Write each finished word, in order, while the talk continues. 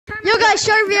guys,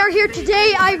 Shark VR here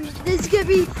today. This is gonna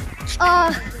be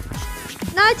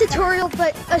not a tutorial,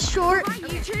 but a short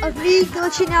of me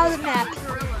glitching out of the map.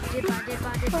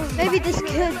 Maybe this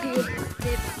could be.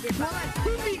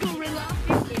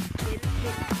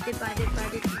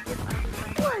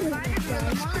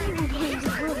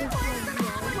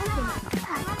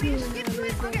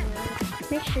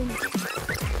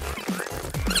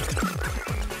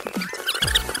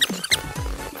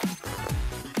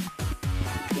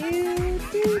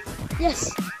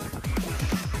 Yes.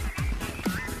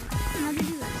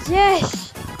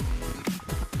 Yes.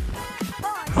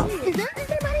 Is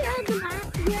everybody on the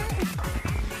map yet?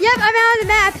 Yep, I'm out of the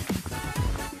map.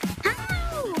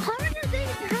 How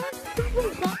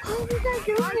did I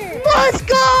do it? Let's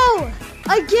go!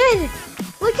 Again,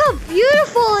 look how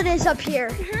beautiful it is up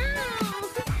here.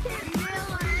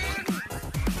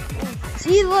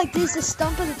 See, look, there's the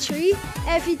stump of the tree.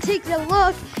 And if you take a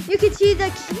look, you can see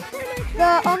the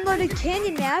unloaded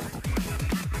canyon map.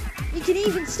 You can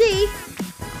even see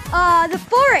the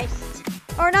forest.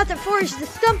 Or not the forest, the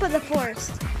stump of the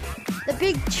forest. The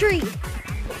big tree.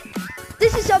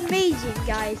 This is amazing,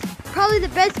 guys. Probably the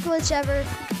best glitch ever.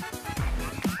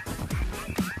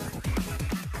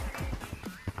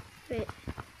 Wait,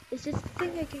 is this the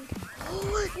thing I can...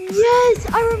 Oh, yes,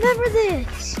 I remember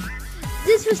this.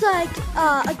 This was like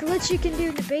a glitch you can do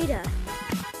in the beta.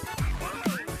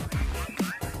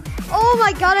 Oh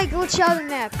my god, I glitched out of the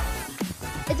map.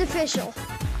 It's official.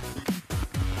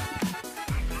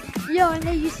 Yo, and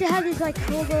they used to have this like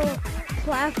cool little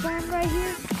platform right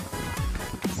here.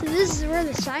 So this is where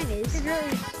the sign is. It really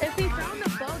is. If we found a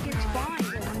bug, it's fine.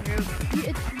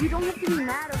 You don't have to be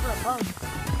mad over a bug.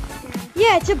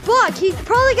 Yeah, it's a bug. He's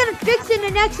probably gonna fix it in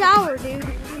the next hour, dude.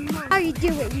 How you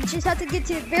do it? You just have to get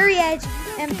to the very edge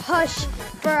and push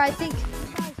for, I think.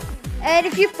 And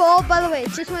if you fall, by the way,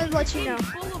 just wanted to let you know.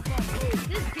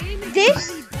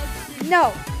 This?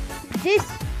 No. This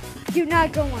do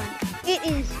not go on. It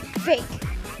is fake.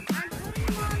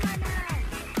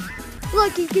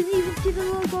 Look, you can even see the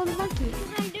little golden monkey.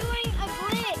 I'm doing a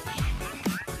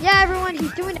glitch. Yeah, everyone,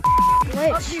 he's doing a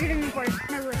glitch. Oh, you're gonna record it.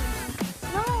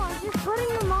 No, I'm just putting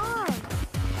them on.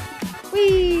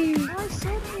 Wee. I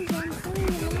said I'm putting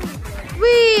them on.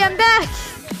 Wee, I'm back.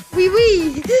 Wee.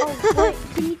 Oh, wait,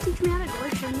 can you teach me how to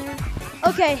glitch in there?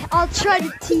 Okay, I'll try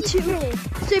to teach you.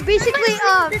 So basically,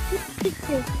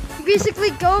 you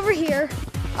basically go over here.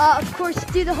 Of course,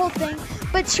 do the whole thing,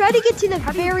 but try to get to the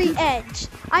very edge.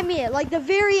 I mean it, like the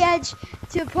very edge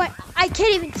to a point I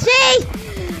can't even see.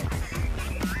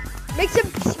 Make some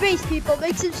space, people.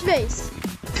 Make some space.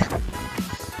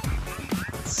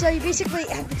 So you basically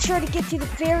have to try to get to the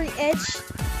very edge.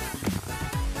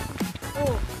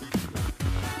 Oh.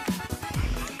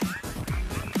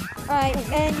 Alright,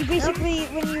 and you basically,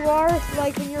 when you are,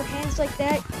 like, when your hand's like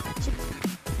that,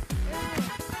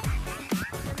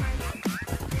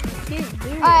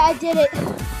 I did it.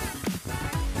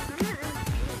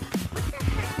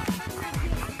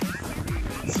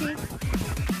 See?